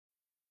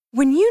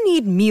When you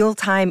need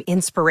mealtime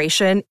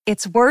inspiration,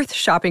 it's worth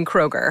shopping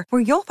Kroger,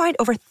 where you'll find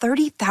over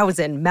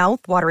 30,000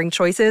 mouth-watering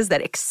choices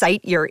that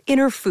excite your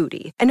inner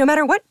foodie. And no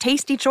matter what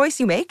tasty choice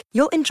you make,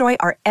 you'll enjoy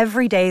our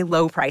everyday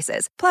low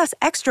prices, plus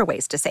extra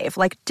ways to save,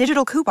 like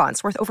digital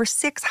coupons worth over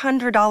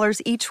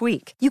 $600 each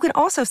week. You can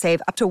also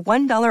save up to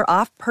 $1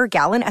 off per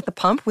gallon at the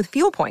pump with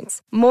fuel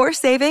points. More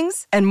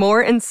savings and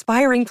more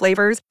inspiring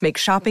flavors make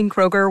shopping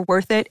Kroger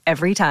worth it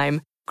every time.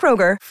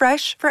 Kroger,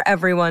 fresh for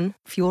everyone.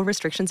 Fuel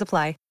restrictions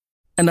apply.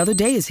 Another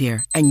day is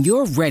here, and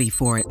you're ready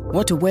for it.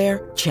 What to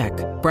wear? Check.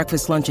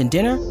 Breakfast, lunch, and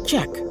dinner?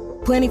 Check.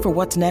 Planning for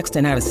what's next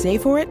and how to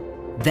save for it?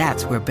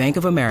 That's where Bank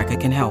of America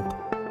can help.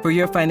 For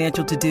your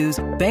financial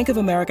to-dos, Bank of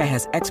America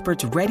has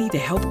experts ready to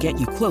help get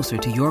you closer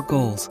to your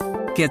goals.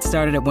 Get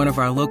started at one of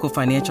our local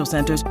financial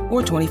centers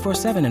or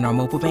 24/7 in our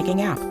mobile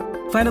banking app.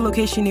 Find a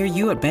location near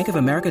you at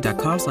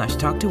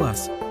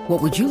bankofamerica.com/talktous. What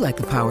would you like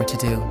the power to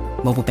do?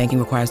 Mobile banking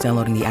requires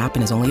downloading the app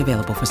and is only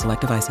available for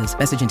select devices.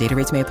 Message and data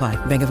rates may apply.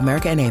 Bank of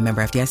America N.A.,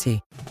 member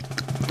FDIC.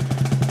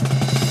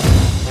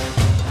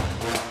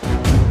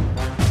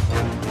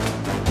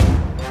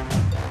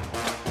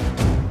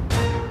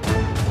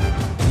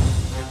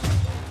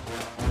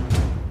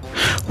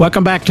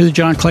 Welcome back to the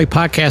John Clay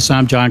Podcast.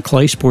 I'm John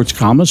Clay, sports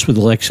columnist with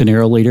the Lexington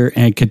Herald Leader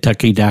and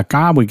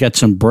Kentucky.com. We got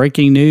some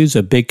breaking news,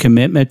 a big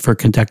commitment for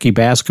Kentucky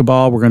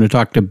basketball. We're going to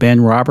talk to Ben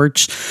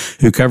Roberts,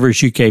 who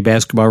covers UK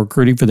basketball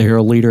recruiting for the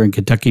Herald Leader and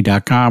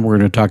Kentucky.com. We're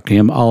going to talk to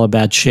him all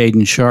about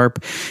Shaedon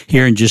Sharpe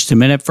here in just a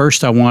minute.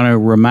 First, I want to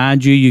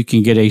remind you, you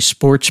can get a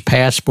Sports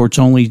Pass,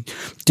 sports-only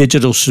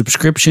digital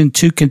subscription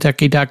to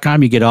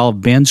Kentucky.com. You get all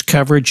of Ben's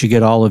coverage. You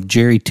get all of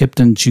Jerry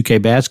Tipton's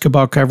UK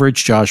basketball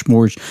coverage, Josh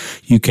Moore's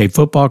UK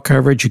football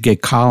coverage. You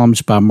get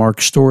columns by Mark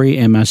Story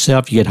and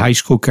myself. You get high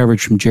school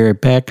coverage from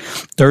Jared Peck.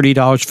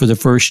 $30 for the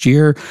first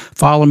year.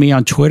 Follow me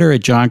on Twitter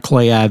at John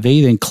Clay IV.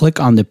 Then click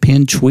on the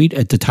pinned tweet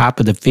at the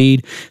top of the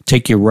feed.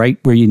 Take you right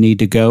where you need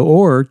to go.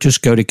 Or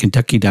just go to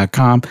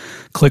Kentucky.com.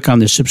 Click on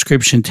the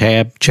subscription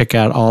tab. Check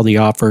out all the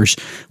offers.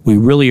 We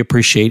really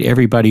appreciate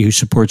everybody who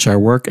supports our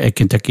work at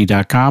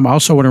Kentucky.com. I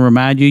also want to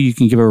remind you, you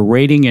can give a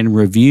rating and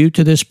review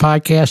to this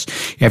podcast.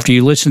 After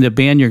you listen to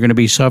Ben, you're going to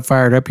be so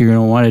fired up, you're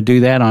going to want to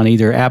do that on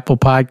either Apple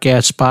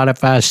Podcasts,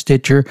 Spotify,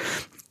 Stitcher,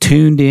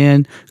 Tuned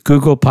In,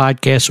 Google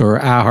Podcasts, or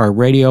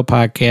iHeartRadio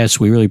Podcasts.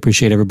 We really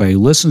appreciate everybody who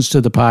listens to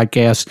the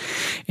podcast,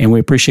 and we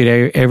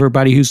appreciate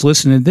everybody who's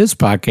listening to this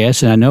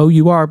podcast. And I know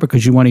you are,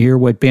 because you want to hear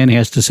what Ben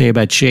has to say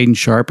about Shaedon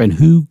Sharpe and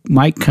who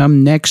might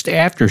come next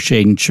after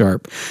Shaedon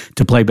Sharpe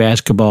to play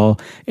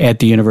basketball at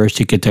the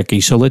University of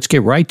Kentucky. So let's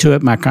get right to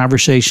it, my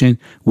conversation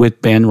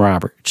with Ben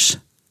Roberts.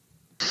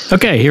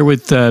 Okay, here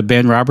with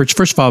Ben Roberts.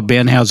 First of all,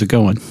 Ben, how's it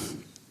going?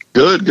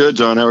 Good,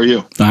 John. How are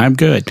you? I'm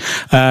good.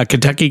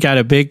 Kentucky got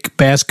a big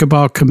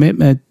basketball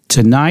commitment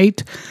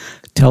tonight.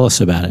 Tell us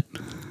about it.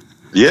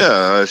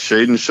 Yeah,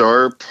 Shaedon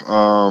Sharpe,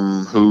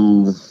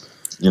 who,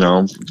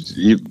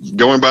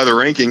 going by the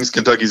rankings,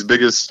 Kentucky's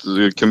biggest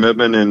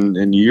commitment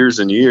in years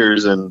and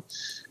years, and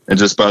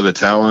just by the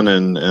talent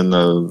and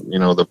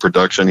the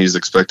production he's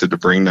expected to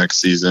bring next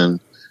season,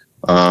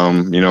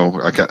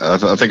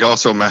 I think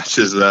also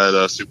matches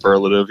that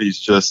superlative. He's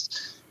just,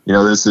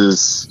 this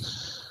is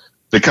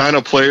the kind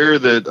of player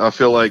that I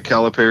feel like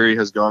Calipari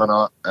has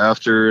gone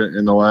after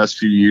in the last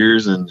few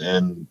years,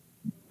 and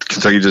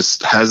Kentucky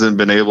just hasn't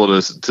been able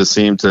to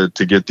seem to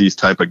get these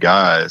type of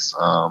guys.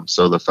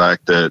 So the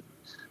fact that,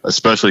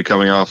 especially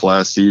coming off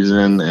last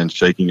season and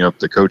shaking up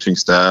the coaching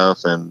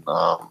staff and,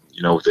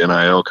 with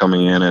NIL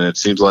coming in, and it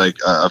seems like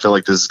I feel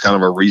like this is kind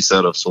of a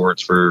reset of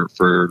sorts for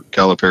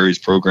Calipari's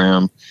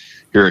program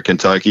here at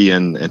Kentucky,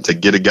 and to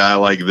get a guy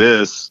like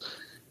this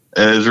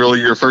as really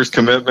your first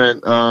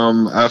commitment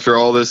after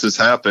all this has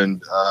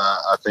happened,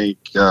 I think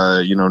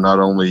not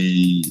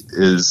only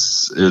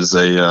is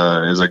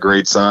a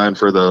great sign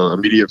for the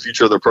immediate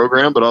future of the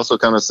program, but also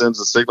kind of sends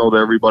a signal to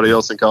everybody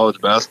else in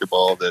college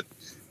basketball that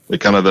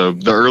kind of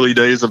the early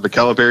days of the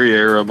Calipari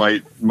era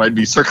might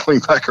be circling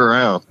back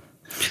around.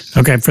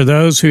 Okay, for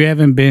those who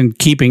haven't been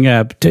keeping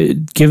up,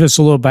 give us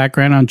a little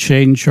background on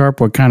Shaedon Sharpe,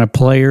 what kind of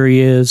player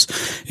he is.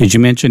 As you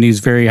mentioned, he's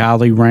very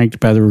highly ranked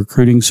by the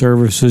recruiting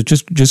services.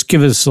 Just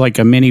give us like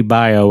a mini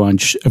bio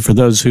for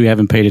those who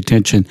haven't paid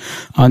attention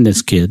on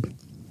this kid.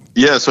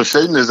 Yeah, so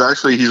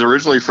Shaedon he's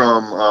originally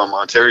from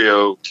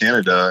Ontario,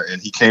 Canada, and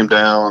he came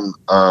down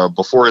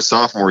before his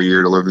sophomore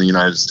year to live in the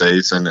United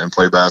States and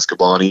play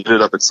basketball. And he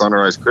ended up at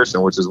Sunrise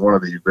Christian, which is one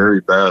of the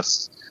very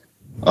best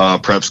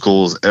prep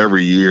schools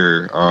every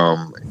year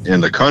in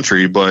the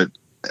country, but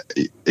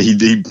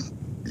he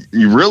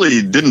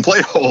really didn't play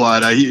a whole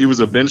lot. He was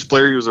a bench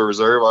player. He was a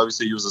reserve.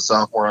 Obviously, he was a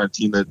sophomore on a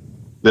team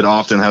that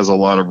often has a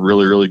lot of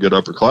really, really good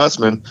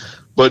upperclassmen.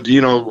 But,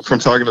 from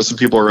talking to some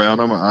people around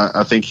him,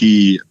 I think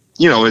he,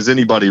 as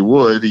anybody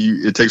would,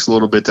 it takes a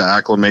little bit to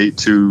acclimate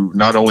to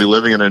not only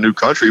living in a new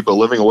country, but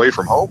living away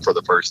from home for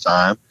the first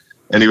time.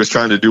 And he was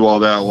trying to do all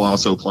that while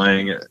also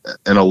playing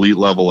an elite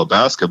level of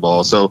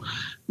basketball. So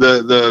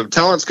the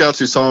talent scouts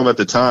who saw him at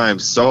the time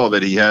saw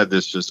that he had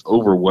this just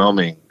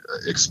overwhelming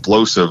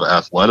explosive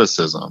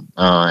athleticism.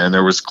 And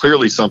there was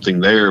clearly something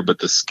there, but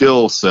the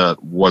skill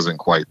set wasn't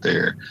quite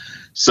there.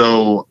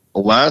 So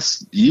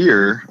last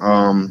year,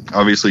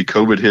 obviously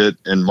COVID hit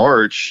in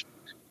March,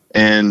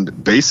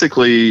 and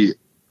basically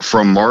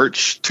from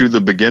March to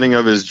the beginning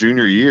of his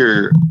junior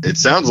year, it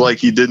sounds like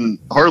he didn't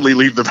hardly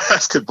leave the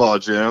basketball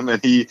gym,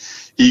 and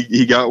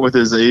he got with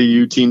his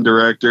AAU team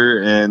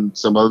director and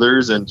some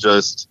others and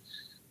just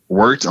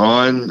worked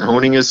on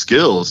honing his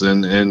skills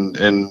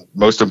and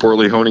most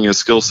importantly, honing his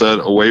skill set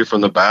away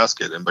from the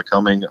basket and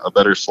becoming a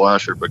better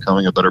slasher,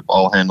 becoming a better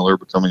ball handler,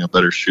 becoming a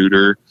better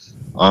shooter,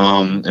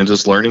 and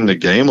just learning the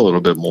game a little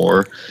bit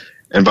more.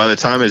 And by the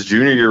time his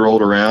junior year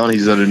rolled around,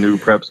 he's at a new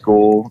prep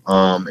school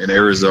in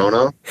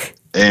Arizona,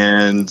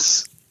 and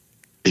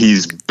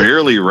he's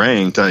barely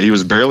ranked. He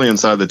was barely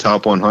inside the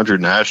top 100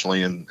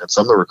 nationally, and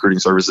some of the recruiting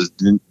services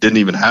didn't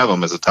even have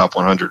him as a top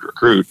 100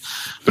 recruit.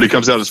 But he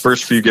comes out his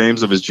first few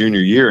games of his junior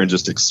year and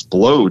just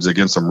explodes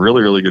against some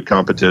really, really good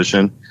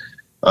competition.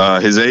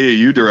 His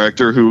AAU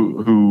director,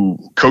 who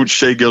coached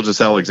Shai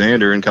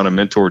Gilgeous-Alexander and kind of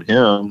mentored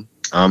him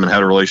and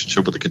had a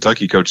relationship with the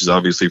Kentucky coaches,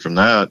 obviously, from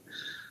that,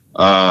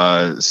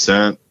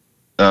 sent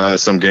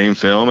some game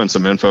film and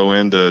some info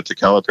in to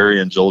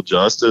Calipari and Joel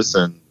Justice,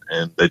 and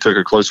they took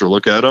a closer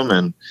look at him,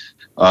 and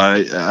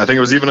I think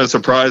it was even a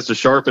surprise to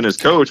Sharp and his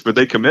coach, but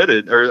they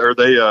committed, or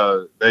they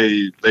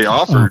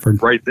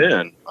offered right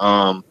then,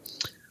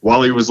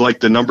 while he was like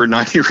the number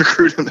 90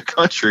 recruit in the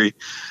country,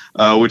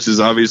 which is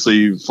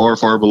obviously far,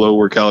 far below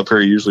where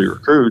Calipari usually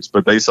recruits,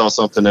 but they saw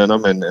something in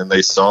him, and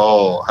they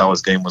saw how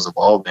his game was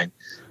evolving.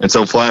 And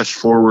so flash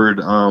forward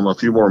a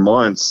few more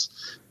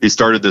months, he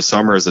started this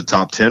summer as a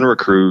top 10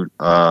 recruit.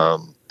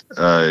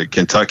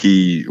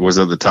 Kentucky was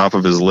at the top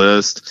of his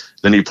list.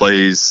 Then he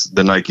plays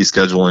the Nike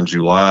schedule in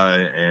July,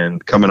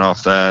 and coming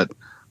off that,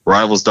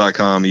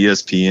 Rivals.com,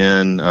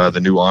 ESPN, the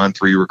new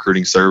On3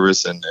 recruiting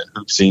service, and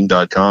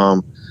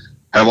Hoopscene.com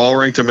have all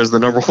ranked him as the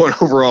number one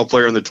overall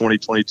player in the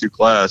 2022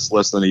 class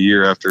less than a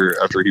year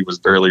after he was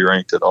barely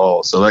ranked at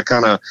all. So that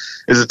kind of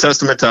is a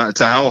testament to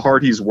how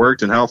hard he's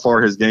worked and how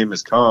far his game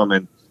has come.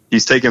 And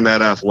he's taken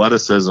that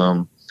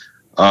athleticism,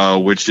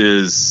 which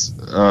is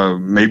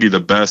maybe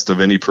the best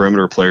of any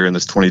perimeter player in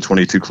this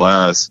 2022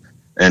 class.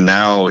 And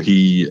now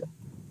he,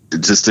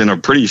 just in a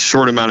pretty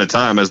short amount of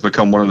time, has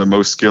become one of the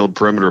most skilled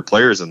perimeter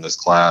players in this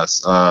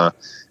class,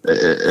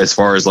 as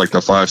far as like the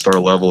 5-star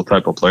level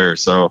type of player.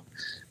 So,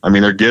 I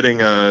mean, they're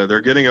getting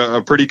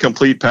a pretty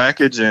complete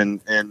package.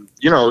 And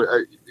you know,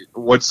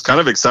 what's kind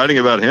of exciting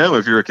about him,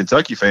 if you're a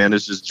Kentucky fan,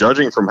 is just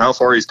judging from how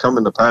far he's come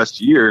in the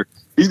past year.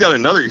 He's got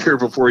another year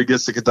before he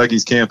gets to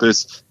Kentucky's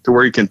campus to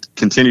where he can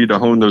continue to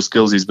hone those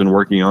skills he's been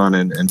working on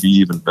and be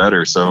even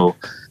better. So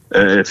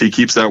if he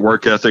keeps that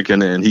work ethic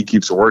and he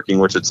keeps working,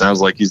 which it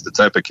sounds like he's the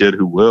type of kid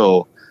who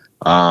will,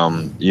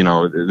 you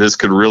know, this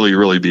could really,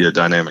 really be a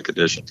dynamic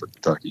addition for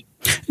Kentucky.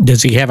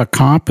 Does he have a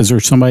comp? Is there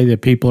somebody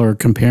that people are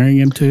comparing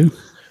him to?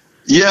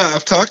 Yeah,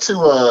 I've talked to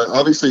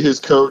obviously his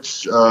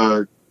coach,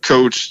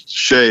 Coach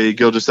Shai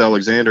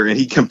Gilgeous-Alexander, and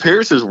he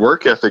compares his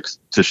work ethics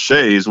to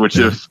Shai's, which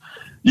if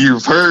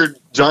you've heard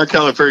John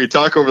Calipari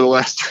talk over the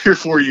last 3 or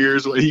 4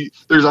 years,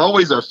 there's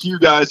always a few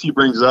guys he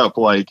brings up.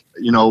 Like,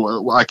 you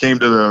know, I came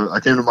to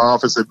my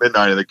office at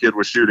midnight and the kid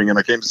was shooting, and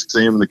I came to 6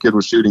 a.m. and the kid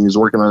was shooting. He's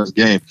working on his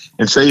game.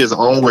 And Shai is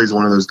always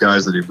one of those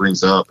guys that he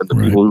brings up, and the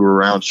people who are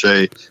around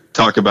Shai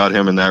talk about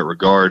him in that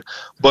regard.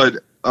 But,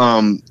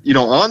 you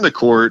know, on the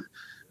court,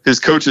 his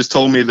coaches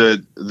told me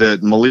that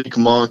Malik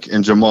Monk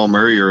and Jamal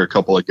Murray are a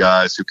couple of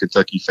guys who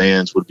Kentucky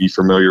fans would be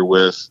familiar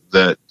with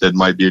that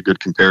might be a good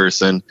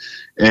comparison.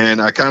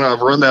 And I kind of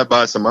run that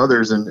by some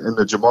others, and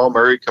the Jamal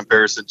Murray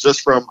comparison,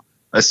 just from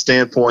a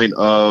standpoint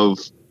of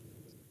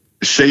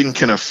Shaedon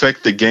can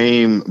affect the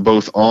game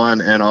both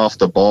on and off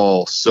the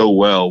ball so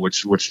well,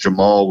 which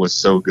Jamal was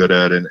so good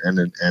at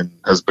and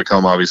has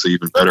become obviously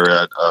even better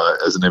at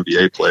as an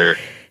NBA player.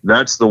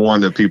 That's the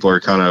one that people are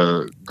kind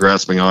of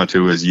grasping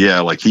onto is,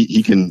 like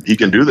he can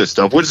do this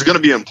stuff, which is going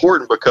to be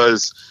important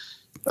because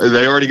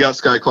they already got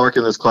Sky Clark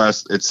in this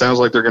class. It sounds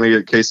like they're going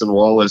to get Cason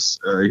Wallace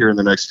here in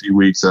the next few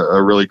weeks, a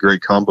really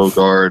great combo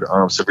guard.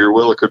 Sahvir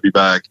Wheeler could be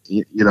back.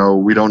 You know,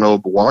 we don't know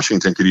if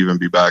Washington could even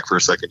be back for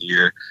a second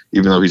year,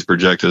 even though he's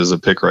projected as a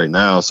pick right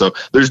now. So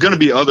there's going to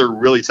be other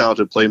really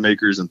talented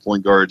playmakers and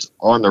point guards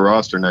on the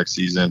roster next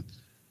season.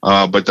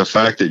 But the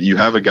fact that you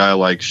have a guy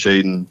like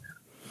Shaedon,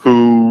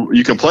 who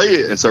you can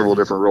play in several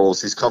different roles.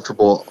 He's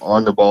comfortable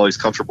on the ball. He's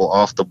comfortable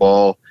off the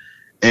ball.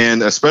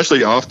 And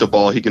especially off the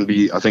ball, he can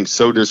be, I think,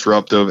 so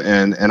disruptive.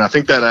 And I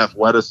think that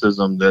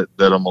athleticism that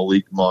a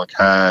Malik Monk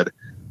had,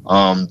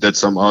 that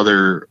some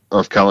other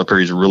of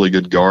Calipari's really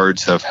good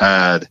guards have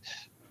had,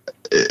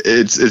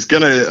 it's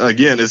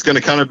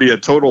gonna kind of be a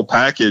total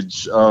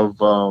package of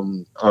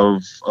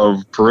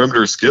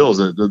perimeter skills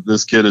that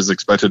this kid is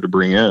expected to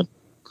bring in.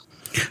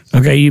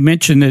 Okay, you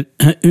mentioned it,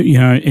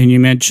 and you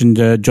mentioned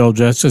Joel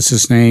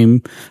Justice's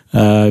name,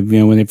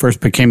 when they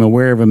first became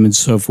aware of him and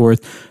so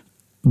forth.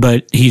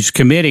 But he's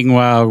committing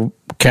while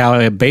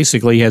Cal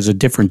basically has a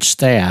different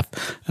staff.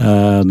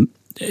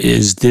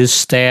 is this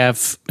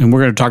staff, and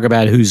we're going to talk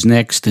about who's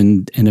next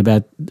and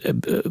about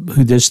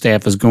who this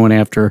staff is going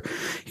after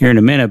here in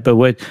a minute, but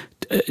what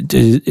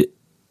did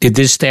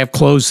this staff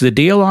close the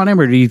deal on him,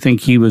 or do you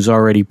think he was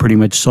already pretty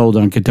much sold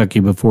on Kentucky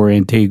before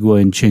Antigua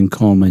and Chin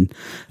Coleman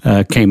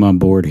came on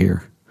board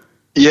here?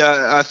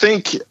 Yeah, I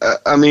think,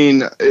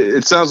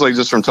 it sounds like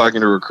just from talking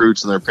to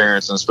recruits and their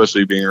parents, and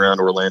especially being around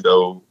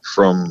Orlando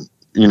from,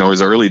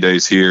 his early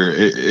days here,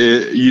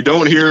 you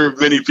don't hear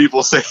many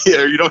people say,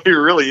 or you don't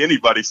hear really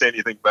anybody say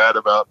anything bad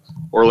about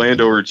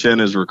Orlando or Chin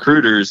as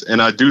recruiters.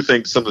 And I do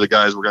think some of the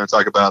guys we're going to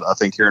talk about, I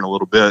think here in a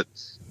little bit,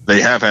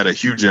 they have had a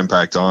huge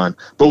impact on.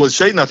 But with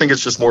Shaedon, I think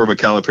it's just more of a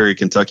Calipari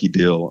Kentucky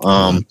deal.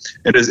 And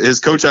his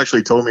coach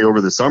actually told me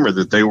over the summer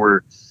that they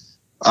were,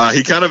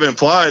 he kind of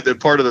implied that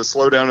part of the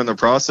slowdown in the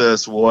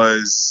process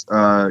was,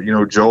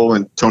 Joel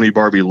and Tony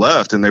Barbie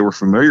left, and they were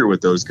familiar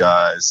with those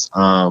guys.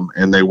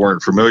 And they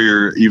weren't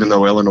familiar, even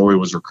though Illinois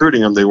was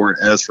recruiting them, they weren't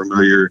as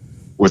familiar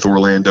with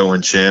Orlando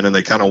and Chin, and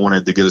they kind of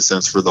wanted to get a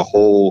sense for the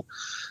whole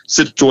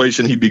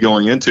situation he'd be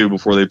going into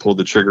before they pulled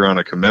the trigger on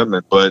a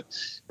commitment. But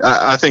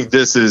I think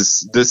this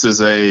is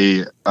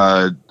a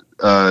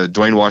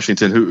Dwayne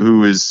Washington,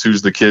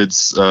 who's the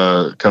kid's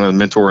kind of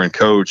mentor and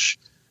coach,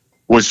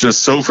 was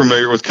just so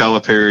familiar with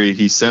Calipari.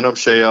 He sent up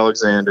Shea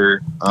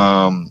Alexander,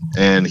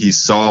 and he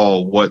saw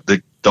what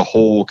the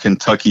whole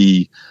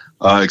Kentucky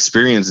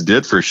experience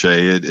did for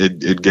Shea.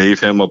 It gave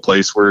him a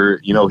place where,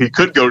 he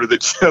could go to the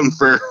gym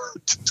for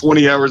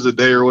 20 hours a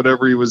day or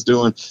whatever he was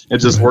doing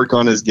and just work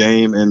on his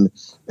game and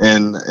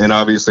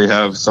obviously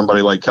have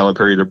somebody like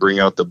Calipari to bring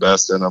out the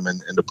best in him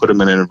and to put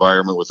him in an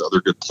environment with other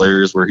good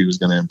players where he was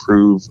going to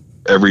improve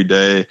every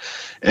day.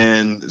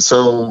 And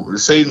so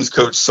Shaedon's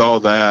coach saw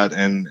that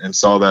and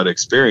saw that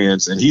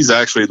experience. And he's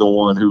actually the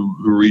one who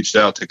reached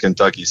out to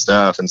Kentucky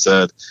staff and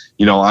said,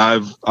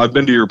 I've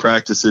been to your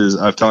practices.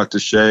 I've talked to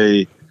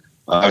Shea.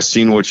 I've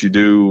seen what you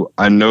do.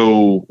 I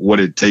know what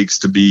it takes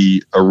to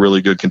be a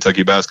really good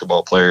Kentucky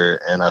basketball player,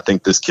 and I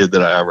think this kid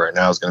that I have right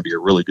now is going to be a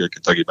really good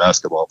Kentucky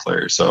basketball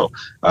player. So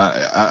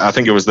I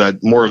think it was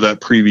that more of that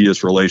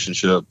previous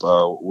relationship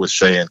with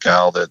Shea and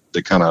Cal that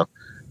kind of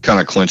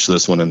clinched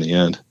this one in the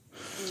end.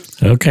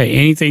 Okay.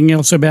 Anything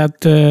else about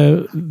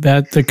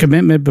the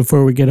commitment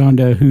before we get on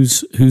to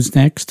who's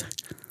next?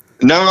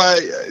 No,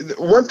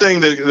 one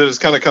thing that has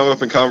kind of come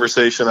up in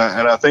conversation,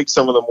 and I think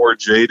some of the more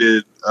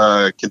jaded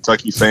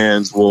Kentucky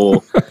fans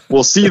will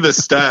see the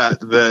stat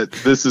that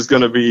this is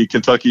going to be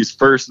Kentucky's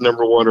first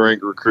number one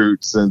ranked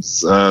recruit since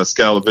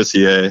Skal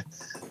Labissière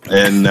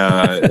in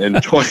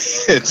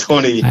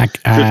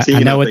 2015.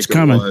 I know it's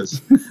coming.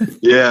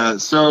 Yeah.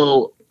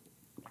 So,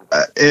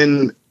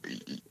 and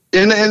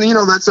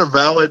that's a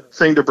valid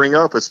thing to bring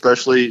up,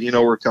 especially,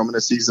 we're coming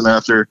a season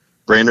after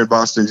Brandon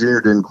Boston Jr.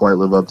 didn't quite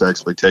live up to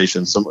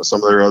expectations. Some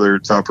of their other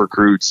top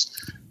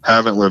recruits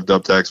haven't lived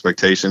up to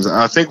expectations.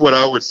 I think what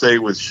I would say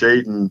with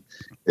Shaedon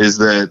is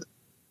that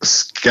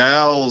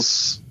Skal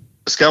was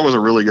a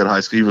really good high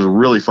school. He was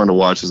really fun to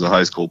watch as a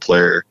high school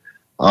player.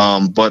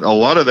 But a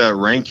lot of that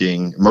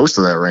ranking, most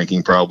of that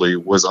ranking probably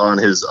was on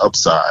his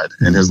upside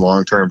and his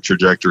long-term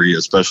trajectory,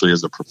 especially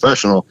as a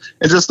professional.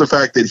 And just the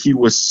fact that he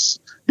was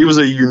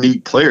a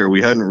unique player.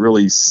 We hadn't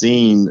really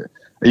seen.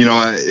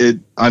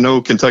 I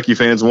know Kentucky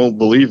fans won't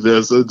believe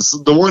this. It's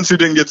the ones who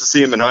didn't get to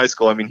see him in high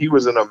school. I mean, he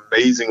was an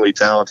amazingly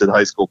talented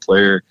high school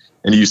player,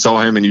 and you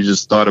saw him and you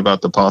just thought about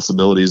the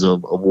possibilities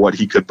of what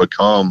he could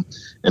become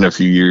in a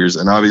few years.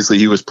 And obviously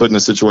he was put in a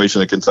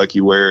situation at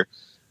Kentucky where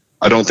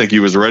I don't think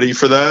he was ready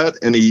for that.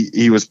 And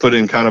he was put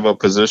in kind of a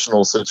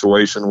positional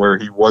situation where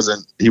he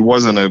wasn't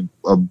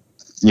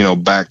a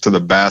back to the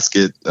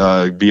basket,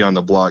 be on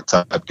the block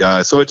type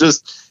guy. So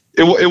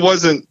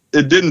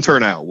it didn't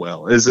turn out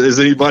well. As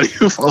anybody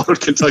who followed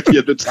Kentucky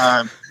at the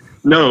time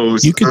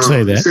knows. You can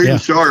say that.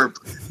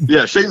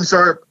 Shaedon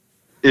Sharpe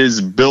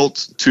is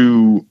built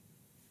to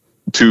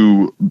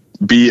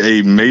be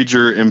a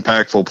major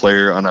impactful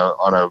player on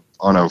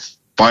a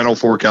Final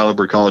Four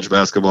caliber college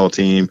basketball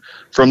team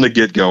from the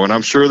get-go. And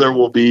I'm sure there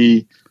will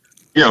be,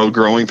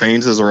 growing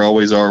pains, as there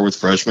always are with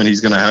freshmen.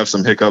 He's going to have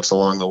some hiccups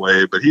along the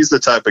way, but he's the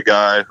type of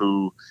guy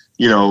who,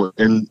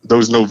 in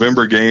those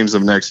November games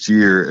of next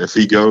year, if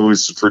he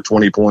goes for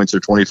 20 points or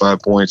 25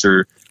 points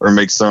or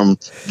makes some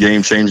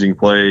game-changing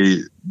play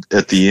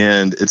at the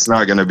end, it's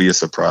not going to be a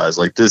surprise.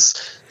 Like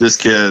this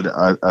kid,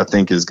 I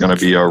think, is going to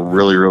be a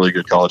really, really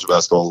good college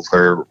basketball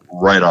player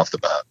right off the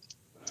bat.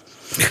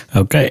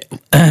 Okay.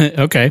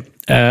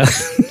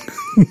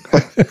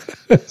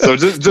 So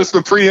just a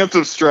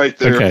preemptive strike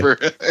there.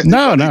 Okay.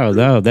 No.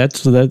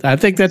 I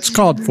think that's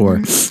called for,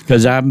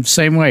 because I'm the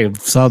same way.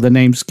 Saw the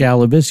name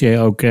Skal Labissière.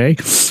 Okay.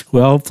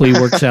 Well, hopefully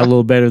it works out a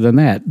little better than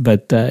that.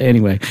 But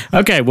anyway.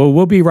 Okay. Well,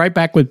 we'll be right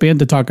back with Ben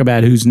to talk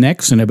about who's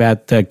next and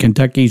about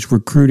Kentucky's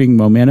recruiting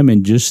momentum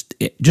and just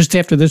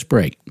after this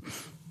break.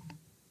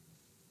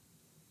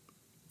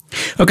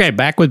 Okay.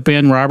 Back with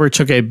Ben Roberts.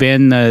 Okay,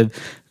 Ben,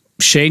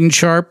 Shaedon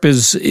Sharpe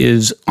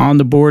is on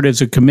the board as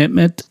a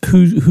commitment.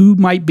 Who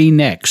might be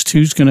next?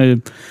 Who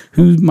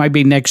might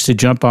be next to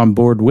jump on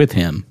board with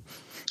him?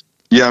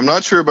 Yeah, I'm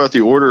not sure about the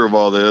order of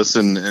all this,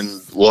 and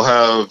we'll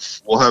have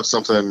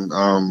something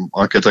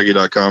on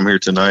Kentucky.com here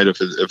tonight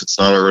if it's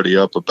not already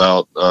up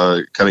about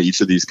kind of each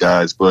of these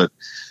guys. But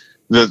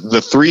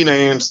the three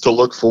names to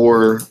look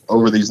for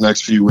over these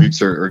next few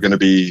weeks are going to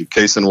be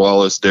Cason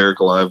Wallace,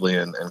 Dereck Lively,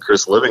 and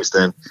Chris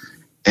Livingston.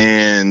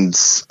 And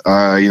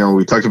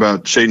we talked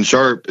about Shaedon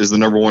Sharpe is the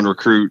number one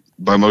recruit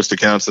by most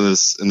accounts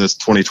in this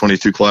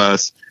 2022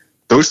 class.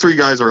 Those three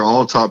guys are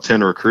all top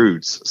 10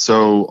 recruits.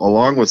 So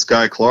along with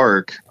Sky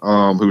Clark,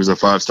 who's a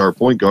 5-star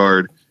point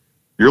guard,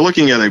 you're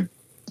looking at a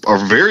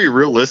very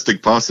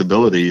realistic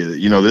possibility.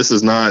 This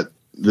is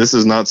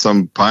not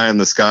some pie in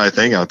the sky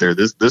thing out there.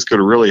 This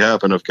could really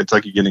happen of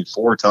Kentucky getting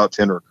 4 top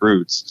 10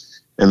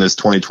 recruits in this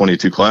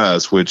 2022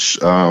 class, which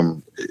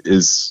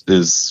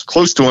is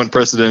close to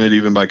unprecedented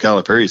even by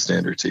Calipari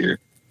standards here,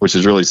 which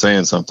is really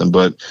saying something.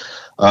 But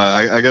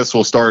I guess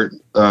we'll start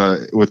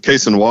with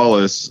Cason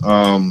Wallace.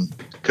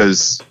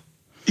 Because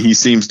he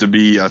seems to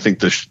be, I think,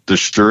 the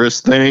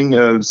surest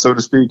thing, so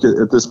to speak,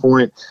 at this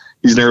point.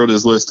 He's narrowed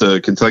his list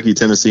to Kentucky,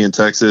 Tennessee, and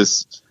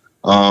Texas.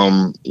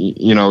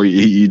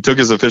 He took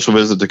his official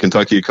visit to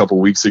Kentucky a couple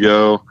weeks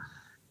ago.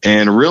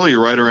 And really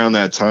right around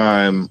that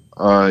time,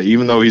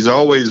 even though he's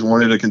always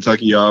wanted a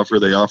Kentucky offer,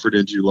 they offered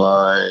in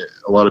July.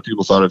 A lot of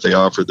people thought if they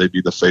offered, they'd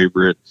be the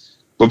favorite.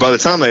 But by the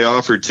time they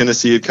offered,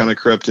 Tennessee had kind of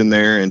crept in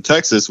there. And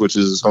Texas, which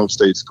is his home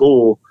state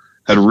school,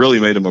 had really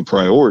made him a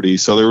priority.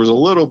 So there was a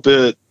little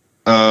bit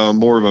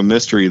more of a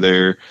mystery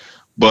there.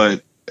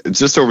 But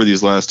just over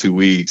these last 2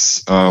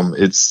 weeks,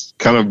 it's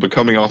kind of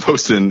becoming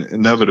almost an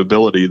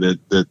inevitability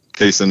that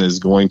Cason is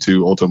going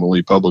to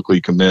ultimately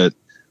publicly commit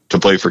to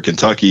play for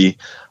Kentucky,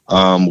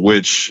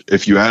 which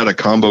if you add a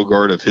combo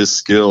guard of his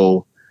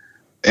skill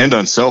and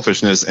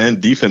unselfishness and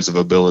defensive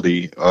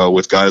ability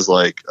with guys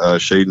like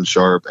Shaedon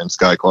Sharpe and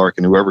Sky Clark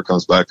and whoever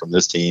comes back from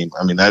this team,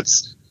 I mean,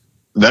 that's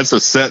a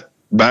set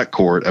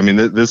backcourt. I mean,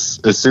 this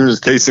as soon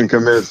as Cason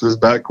commits, this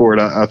backcourt,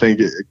 I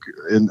think,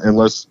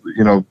 unless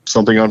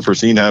something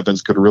unforeseen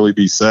happens, could really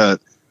be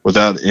set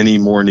without any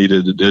more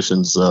needed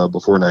additions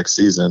before next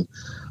season.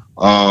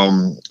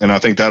 And I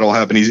think that'll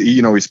happen.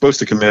 He's supposed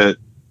to commit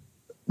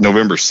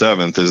November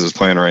 7th is his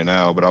plan right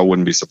now, but I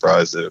wouldn't be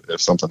surprised if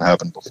something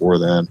happened before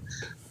then.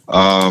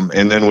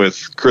 And then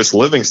with Chris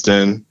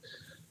Livingston,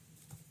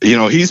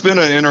 he's been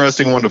an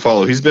interesting one to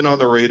follow. He's been on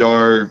the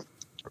radar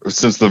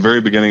since the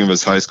very beginning of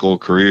his high school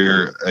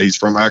career. He's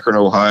from Akron,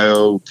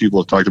 Ohio. People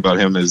have talked about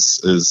him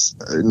as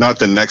not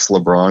the next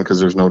LeBron, because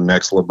there's no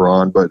next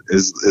LeBron, but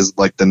is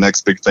like the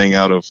next big thing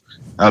out of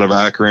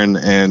Akron.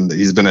 And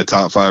he's been a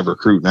top 5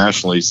 recruit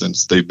nationally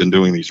since they've been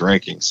doing these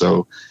rankings.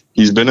 So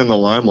he's been in the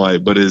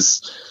limelight,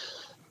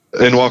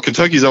 and while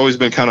Kentucky's always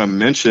been kind of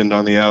mentioned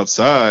on the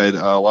outside,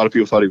 a lot of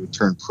people thought he would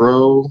turn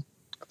pro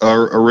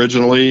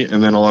originally,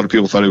 and then a lot of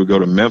people thought he would go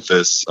to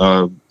Memphis,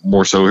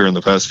 more so here in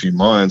the past few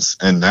months.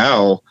 And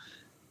now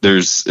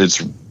there's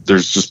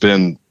just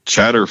been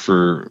chatter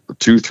for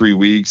 2-3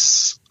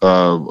 weeks,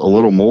 a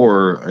little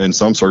more in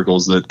some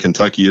circles, that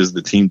Kentucky is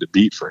the team to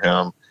beat for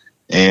him.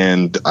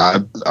 And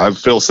I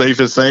feel safe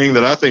in saying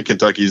that I think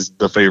Kentucky's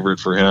the favorite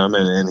for him.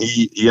 And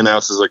he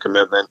announces a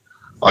commitment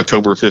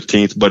October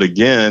 15th. But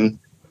again,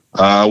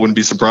 I wouldn't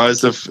be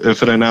surprised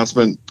if an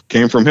announcement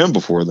came from him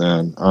before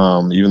then,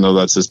 even though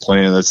that's his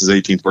plan. That's his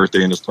 18th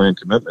birthday and his planned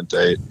commitment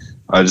date.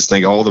 I just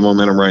think all the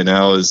momentum right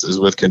now is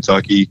with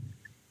Kentucky.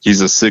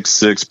 He's a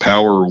 6'6"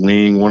 power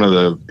wing,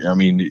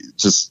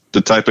 just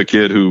the type of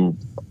kid who,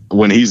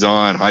 when he's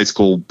on, high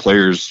school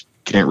players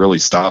can't really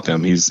stop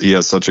him. He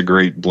has such a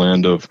great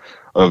blend of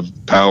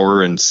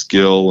power and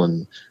skill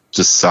and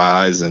just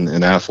size and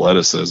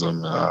athleticism.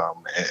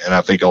 And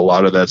I think a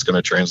lot of that's going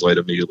to translate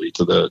immediately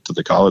to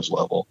the college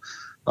level.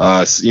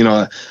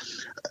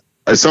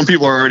 Some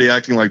people are already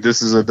acting like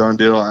this is a done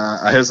deal.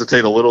 I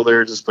hesitate a little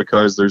there just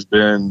because there's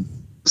been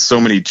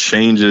so many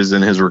changes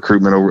in his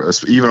recruitment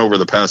over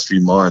the past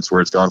few months,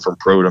 where it's gone from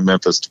pro to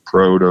Memphis to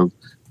pro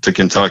to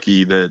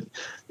Kentucky, that,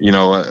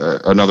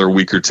 another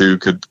week or two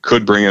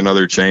could bring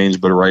another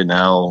change. But right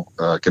now,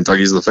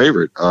 Kentucky's the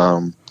favorite.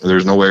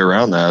 There's no way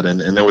around that.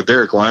 And then with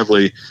Dereck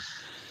Lively,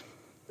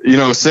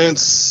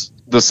 since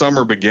the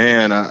summer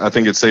began, I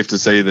think it's safe to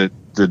say that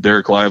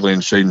Dereck Lively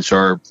and Shaedon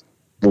Sharpe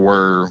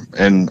were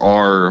and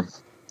are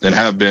and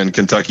have been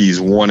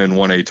Kentucky's 1 and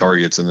 1A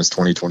targets in this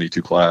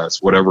 2022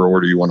 class, whatever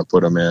order you want to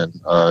put them in.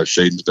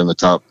 Shaedon's been the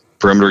top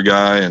perimeter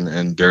guy,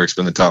 and Derek's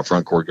been the top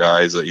front court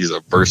guy. He's a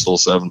versatile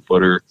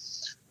 7-footer,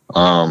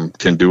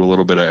 can do a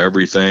little bit of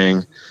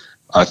everything.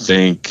 I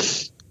think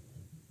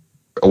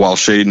while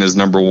Shaedon is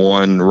number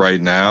 1 right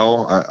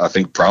now, I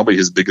think probably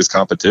his biggest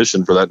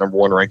competition for that number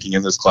 1 ranking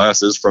in this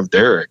class is from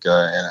Dereck.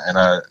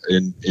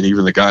 And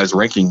even the guys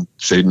ranking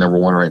Shaedon number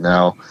 1 right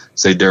now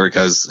say Dereck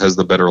has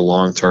the better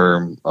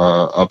long-term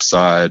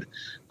upside,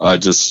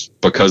 just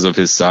because of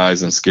his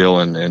size and skill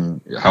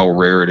and how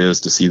rare it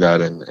is to see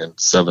that in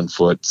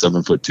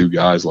 7'2"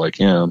 guys like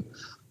him.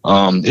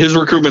 His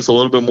recruitment's a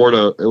little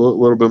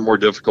bit more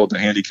difficult to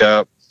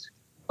handicap.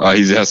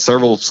 He has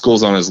several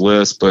schools on his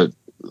list, but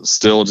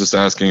still just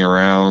asking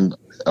around.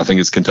 I think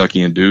it's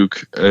Kentucky and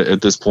Duke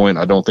at this point.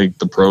 I don't think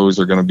the pros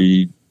are going to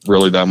be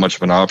really that much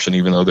of an option,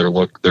 even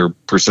though they're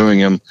pursuing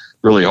him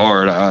really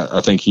hard.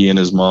 I think he and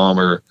his mom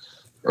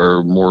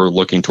are more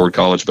looking toward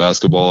college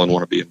basketball and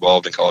want to be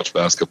involved in college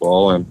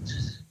basketball.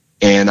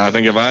 And I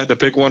think if I had to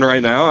pick one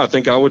right now, I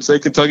think I would say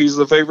Kentucky's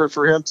the favorite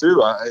for him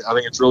too. I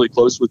think it's really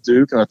close with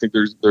Duke, and I think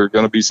there are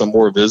going to be some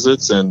more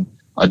visits, and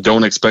I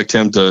don't expect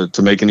him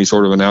to make any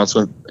sort of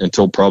announcement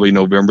until probably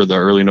November, the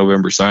early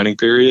November signing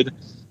period.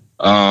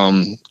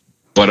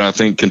 But I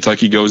think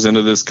Kentucky goes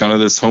into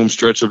this home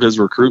stretch of his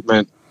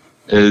recruitment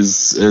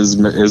is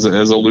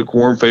a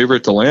lukewarm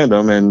favorite to land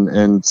him.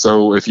 And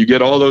so if you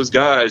get all those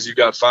guys, you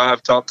got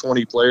 5 top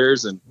 20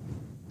 players and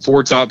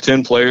 4 top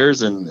 10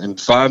 players and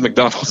 5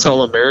 McDonald's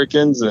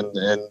All-Americans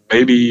and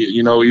maybe,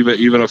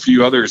 even a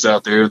few others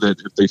out there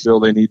that if they feel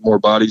they need more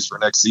bodies for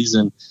next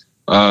season,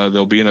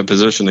 they'll be in a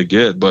position to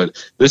get.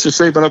 But this is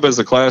shaping up as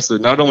a class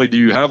that not only do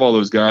you have all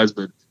those guys,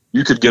 but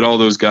you could get all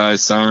those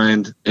guys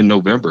signed in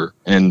November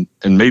and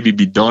maybe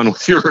be done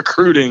with your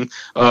recruiting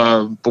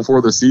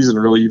before the season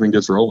really even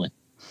gets rolling.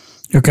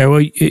 Okay,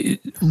 well,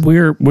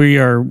 we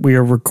are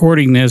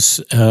recording this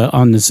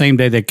on the same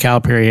day that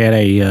Calipari had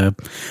a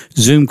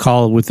Zoom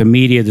call with the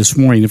media this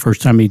morning. The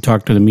first time he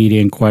talked to the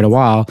media in quite a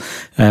while.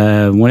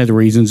 One of the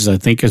reasons I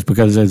think is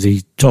because, as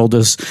he told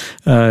us,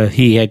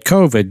 he had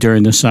COVID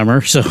during the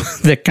summer, so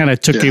that kind of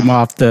took him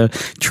off the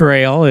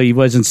trail. He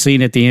wasn't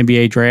seen at the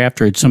NBA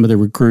draft or at some of the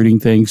recruiting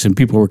things, and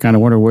people were kind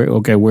of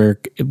wondering,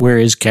 where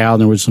is Cal?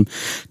 And there was some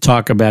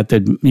talk about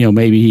that,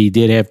 maybe he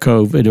did have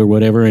COVID or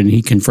whatever, and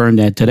he confirmed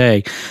that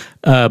today.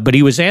 But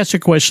he was asked a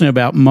question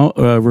about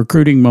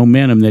recruiting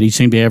momentum, that he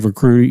seemed to have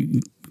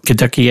recruiting.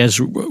 Kentucky has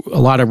a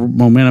lot of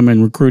momentum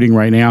in recruiting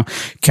right now.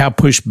 Cal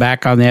pushed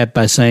back on that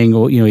by saying,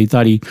 he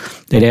thought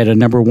they'd had a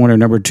number 1 or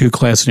number 2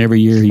 class in every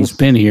year he's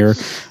been here.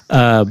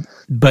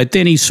 But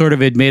then he sort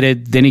of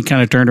admitted, then he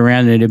kind of turned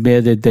around and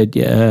admitted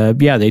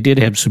that, they did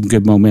have some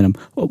good momentum.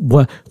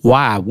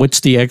 Why? What's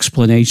the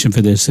explanation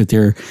for this? And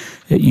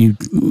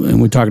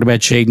we're talking about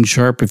Shaedon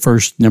Sharpe at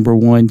first number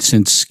 1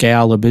 since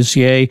Skal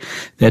Labissiere.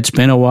 That's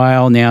been a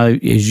while. Now,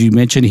 as you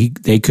mentioned,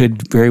 they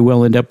could very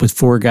well end up with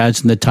 4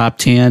 guys in the top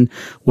 10.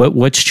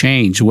 What's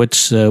changed?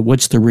 What's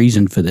the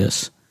reason for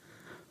this?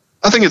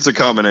 I think it's a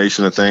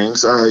combination of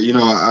things.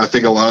 I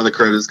think a lot of the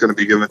credit is going to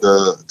be given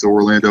to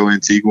Orlando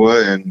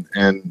Antigua and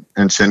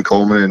Shen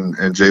Coleman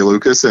and Jay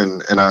Lucas,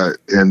 and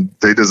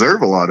they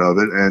deserve a lot of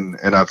it.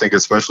 And I think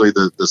especially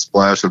the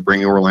splash of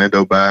bringing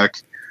Orlando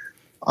back,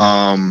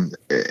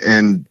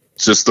 and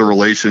just the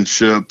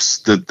relationships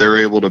that they're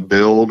able to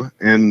build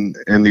in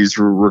these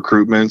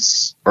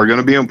recruitments are going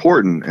to be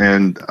important.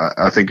 And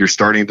I think you're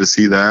starting to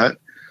see that.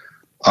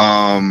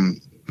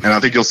 And I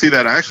think you'll see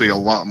that actually a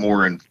lot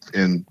more in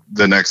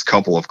the next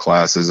couple of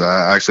classes.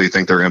 I actually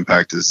think their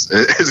impact is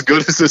as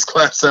good as this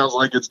class sounds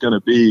like it's going to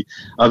be.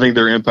 I think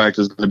their impact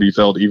is going to be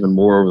felt even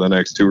more over the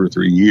next 2 or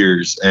 3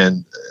 years.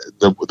 And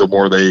the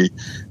more they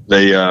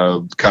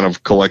kind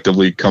of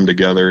collectively come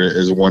together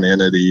as one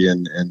entity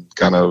and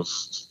kind of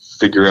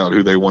figure out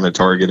who they want to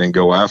target and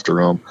go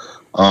after them.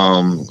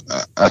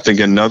 I think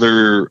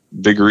another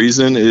big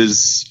reason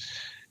is,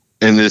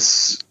 and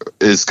this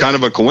is kind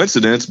of a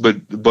coincidence,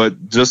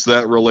 but just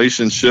that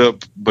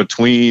relationship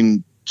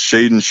between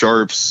Shaedon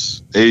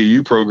Sharpe's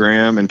AAU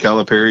program and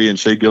Calipari and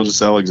Shai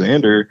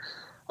Gilgeous-Alexander,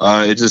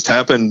 it just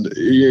happened,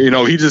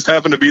 he just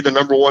happened to be the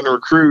number 1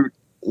 recruit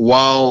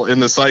while in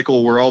the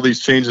cycle where all these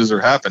changes are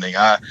happening.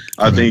 I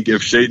think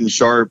if Shaedon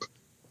Sharpe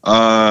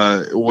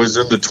was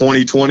in the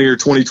 2020 or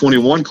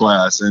 2021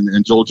 class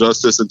and Joel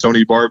Justice and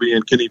Tony Barbie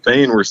and Kenny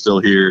Payne were still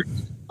here,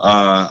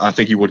 I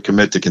think he would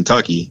commit to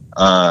Kentucky.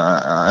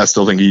 I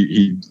still think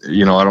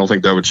I don't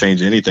think that would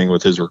change anything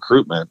with his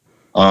recruitment.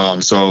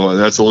 So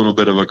that's a little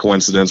bit of a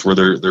coincidence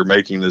where they're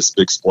making this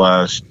big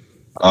splash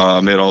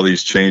amid all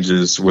these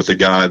changes with a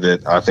guy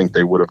that I think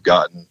they would have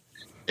gotten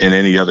in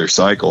any other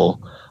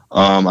cycle.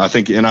 I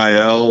think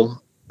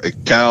NIL,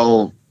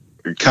 Cal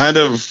kind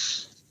of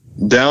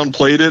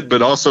downplayed it,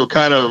 but also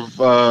kind of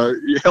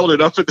held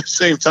it up at the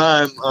same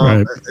time,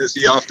 right, as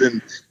he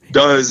often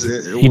does.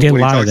 He did a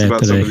lot of that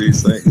today. Some of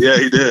these things. Yeah,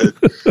 he did.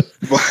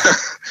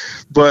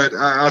 But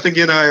I think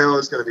NIL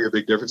is going to be a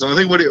big difference. And I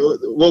think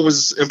what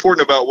was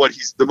important about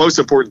the most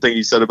important thing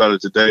he said about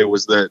it today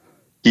was that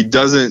he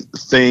doesn't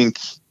think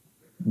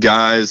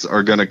guys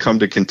are going to come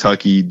to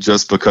Kentucky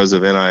just because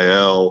of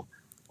NIL,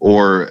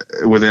 or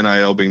with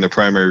NIL being the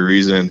primary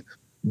reason.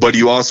 But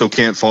you also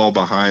can't fall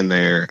behind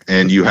there,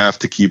 and you have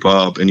to keep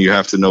up, and you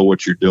have to know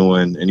what you're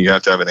doing, and you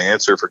have to have an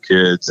answer for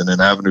kids and an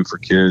avenue for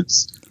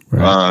kids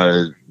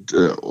that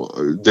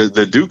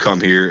do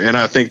come here. And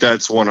I think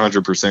that's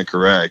 100%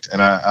 correct.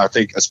 And I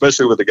think,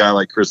 especially with a guy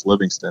like Chris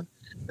Livingston,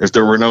 if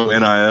there were no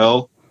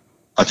NIL,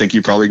 I think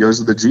he probably goes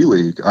to the G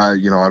League. I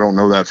don't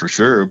know that for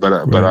sure,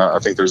 but I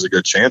think there's a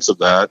good chance of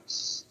that.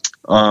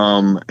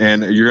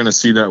 And you're going to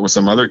see that with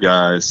some other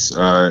guys,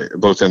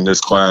 both in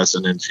this class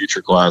and in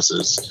future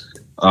classes,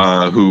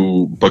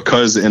 who,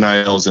 because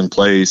NIL is in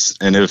place,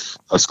 and if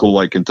a school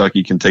like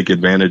Kentucky can take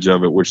advantage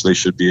of it, which they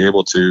should be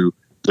able to,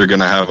 they're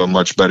going to have a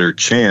much better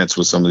chance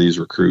with some of these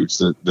recruits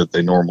that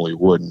they normally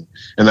wouldn't.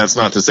 And that's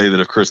not to say that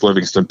if Chris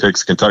Livingston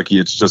picks Kentucky,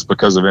 it's just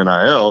because of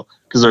NIL,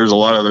 because there's a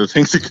lot of other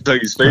things in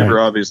Kentucky's favor,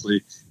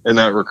 obviously, in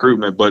that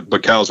recruitment.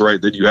 But Cal's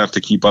right that you have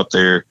to keep up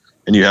there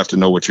and you have to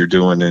know what you're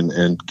doing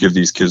and give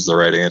these kids the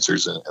right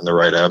answers and the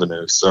right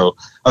avenues. So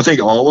I think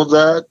all of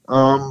that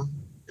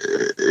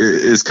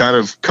is kind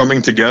of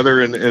coming together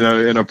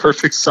in a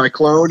perfect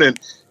cyclone.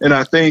 And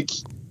I think,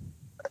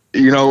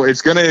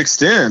 it's going to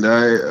extend.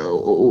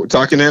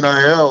 Talking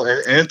NIL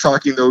and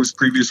talking those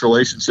previous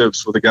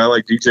relationships with a guy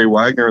like DJ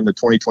Wagner in the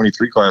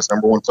 2023 class,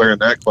 number one player in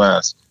that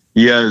class.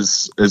 He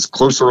has as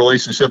close a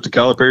relationship to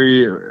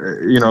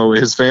Calipari,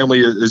 his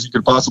family, as you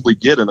could possibly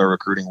get in the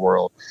recruiting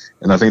world.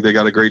 And I think they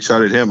got a great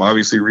shot at him.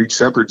 Obviously, Reed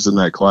Shepherd's in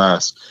that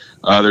class.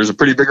 There's a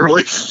pretty big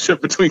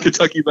relationship between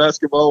Kentucky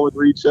basketball with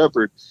Reed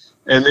Shepherd.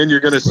 And then you're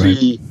going to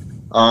see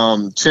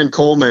Chin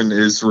Coleman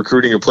is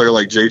recruiting a player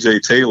like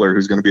J.J. Taylor,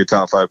 who's going to be a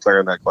top 5 player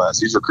in that class.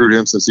 He's recruited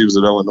him since he was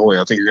at Illinois.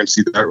 I think you're going to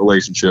see that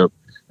relationship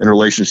and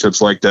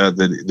relationships like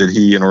that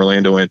he and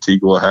Orlando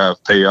Antigua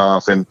have pay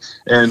off. And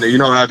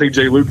I think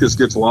Jay Lucas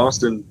gets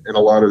lost in a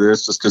lot of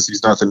this just because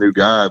he's not the new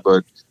guy.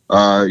 But,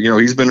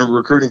 he's been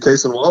recruiting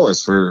Cason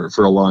Wallace for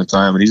a long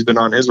time, and he's been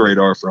on his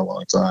radar for a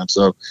long time.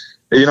 So,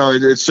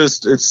 it's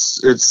just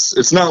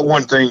it's not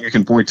one thing you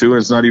can point to, and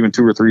it's not even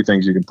 2 or 3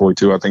 things you can point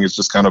to. I think it's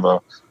just kind of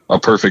a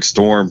perfect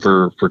storm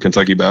for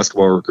Kentucky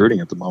basketball recruiting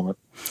at the moment.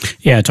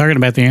 Yeah, talking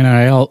about the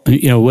NIL,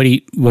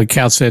 what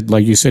Cal said,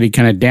 like you said, he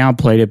kind of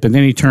downplayed it, but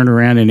then he turned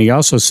around and he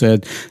also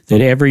said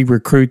that every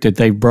recruit that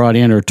they've brought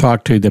in or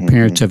talked to, the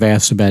parents have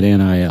asked about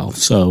NIL.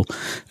 So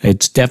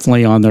it's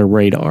definitely on their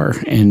radar,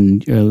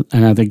 and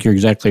I think you're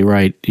exactly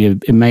right.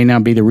 It may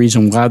not be the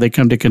reason why they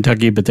come to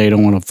Kentucky, but they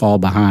don't want to fall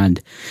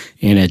behind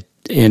in it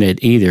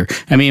either.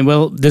 I mean,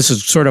 well, this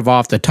is sort of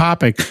off the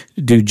topic.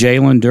 Do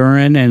Jalen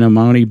Duren and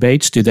Amani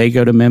Bates, do they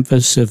go to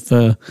Memphis if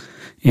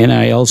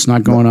NIL's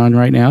not going on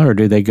right now, or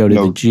do they go to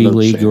the G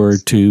League chance. Or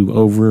to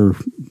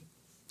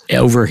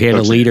overhead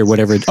elite or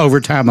whatever,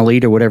 overtime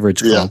elite or whatever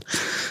it's called?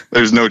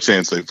 There's no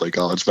chance they play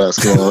college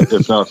basketball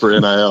if not for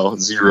NIL.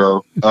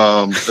 Zero.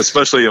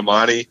 Especially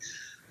Amani.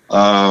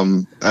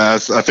 I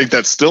think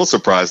that still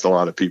surprised a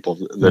lot of people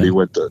that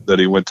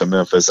he went to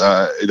Memphis.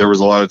 There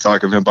was a lot of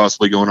talk of him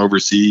possibly going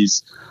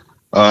overseas,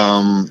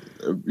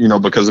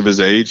 because of his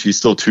age. He's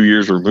still 2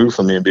 years removed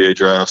from the NBA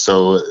draft.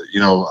 So,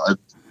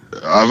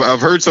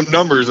 I've heard some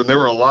numbers, and there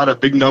were a lot of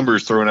big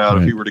numbers thrown out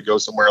if he were to go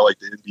somewhere like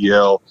the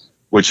NBL,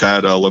 which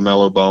had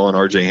LaMelo Ball and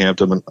RJ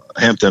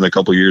Hampton a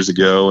couple years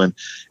ago. And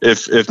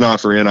if not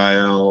for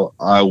NIL,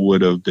 I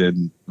would have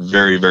been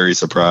very, very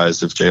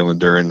surprised if Jalen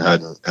Duren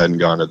hadn't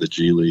gone to the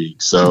G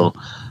League. So,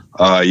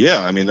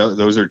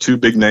 those are 2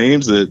 big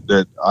names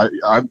that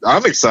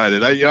I'm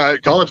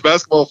excited. College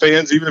basketball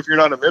fans, even if you're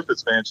not a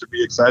Memphis fan, should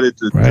be excited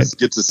to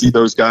get to see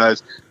those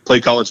guys play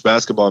college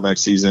basketball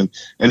next season.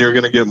 And you're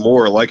going to get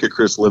more like a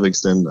Chris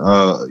Livingston,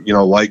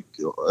 like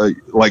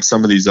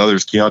some of these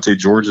others. Keontae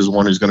George is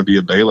one who's going to be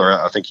a Baylor.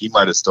 I think he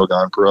might have still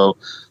gone pro.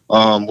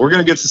 We're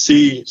going to get to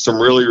see some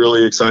really,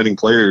 really exciting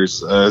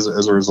players as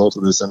a result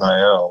of this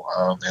NIL.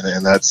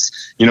 And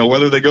that's,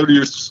 whether they go to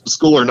your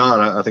school or not,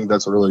 I think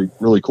that's a really,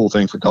 really cool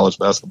thing for college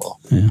basketball.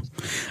 Yeah.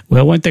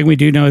 Well, one thing we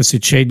do know is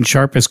that Shaedon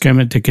Sharpe is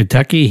coming to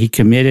Kentucky. He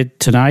committed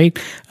tonight.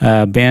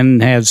 Ben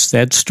has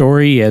that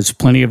story. He has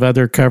plenty of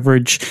other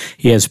coverage.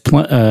 He has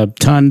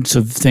tons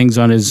of things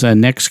on his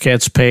Next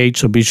Cats page,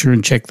 so be sure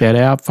and check that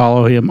out.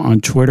 Follow him on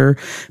Twitter,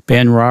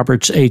 Ben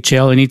Roberts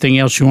HL. Anything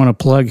else you want to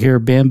plug here,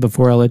 Ben,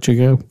 before I let you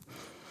go?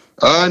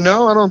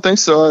 No, I don't think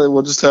so.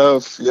 We'll just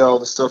have all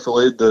the stuff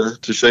related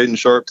to Shaedon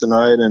Sharpe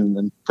tonight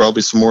and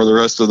probably some more the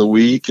rest of the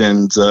week.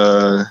 And,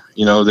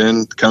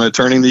 then kind of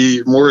turning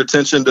the more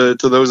attention to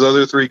those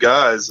other 3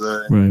 guys.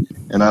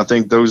 And I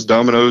think those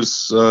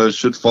dominoes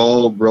should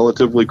fall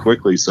relatively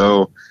quickly.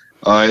 So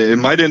it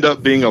might end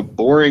up being a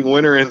boring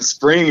winter and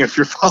spring if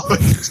you're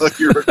following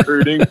Kentucky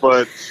recruiting,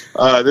 but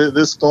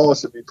this fall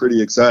should be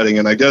pretty exciting.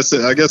 And I guess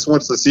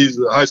once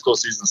the high school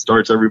season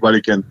starts,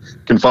 everybody can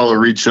follow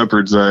Reed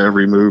Shepherd's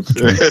every move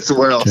as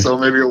well. So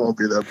maybe it won't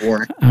be that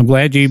boring. I'm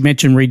glad you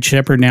mentioned Reed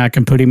Shepherd. Now I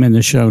can put him in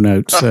the show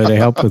notes to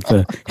help with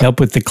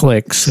the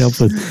clicks, help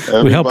with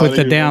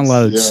the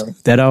downloads. Yeah.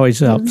 That always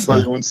helps.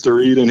 Everybody wants to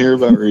read and hear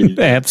about Reed.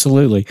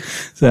 Absolutely.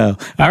 So,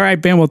 all right,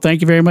 Ben. Well,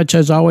 thank you very much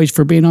as always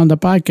for being on the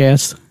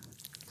podcast.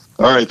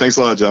 All right. Thanks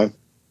a lot, John.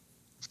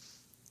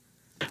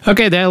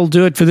 Okay, that'll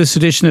do it for this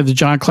edition of the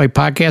John Clay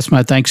Podcast.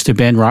 My thanks to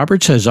Ben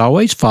Roberts. As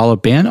always, follow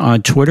Ben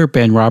on Twitter,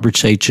 Ben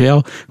Roberts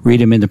HL.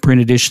 Read him in the print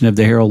edition of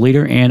the Herald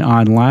Leader and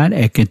online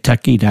at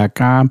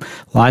Kentucky.com.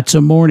 Lots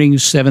of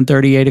mornings,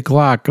 7:30, 8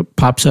 o'clock,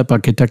 pops up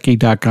on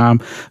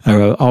Kentucky.com.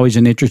 Always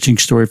an interesting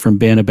story from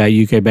Ben about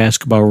UK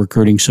basketball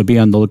recruiting, so be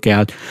on the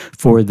lookout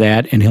for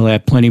that. And he'll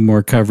have plenty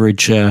more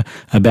coverage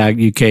about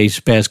UK's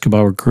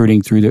basketball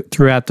recruiting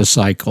throughout the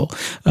cycle.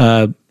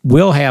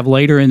 We'll have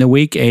later in the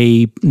week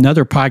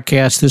another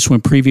podcast, this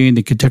one previewing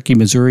the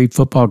Kentucky-Missouri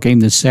football game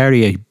this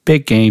Saturday, a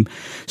big game,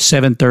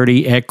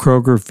 7:30 at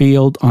Kroger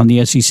Field on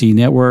the SEC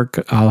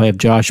Network. I'll have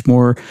Josh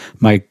Moore,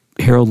 my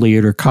Harold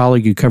Leader,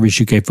 colleague who covers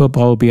UK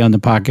football, will be on the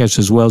podcast,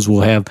 as well as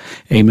we'll have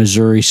a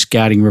Missouri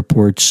scouting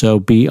report. So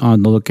be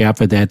on the lookout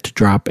for that to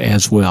drop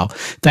as well.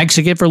 Thanks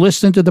again for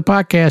listening to the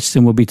podcast,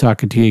 and we'll be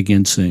talking to you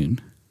again soon.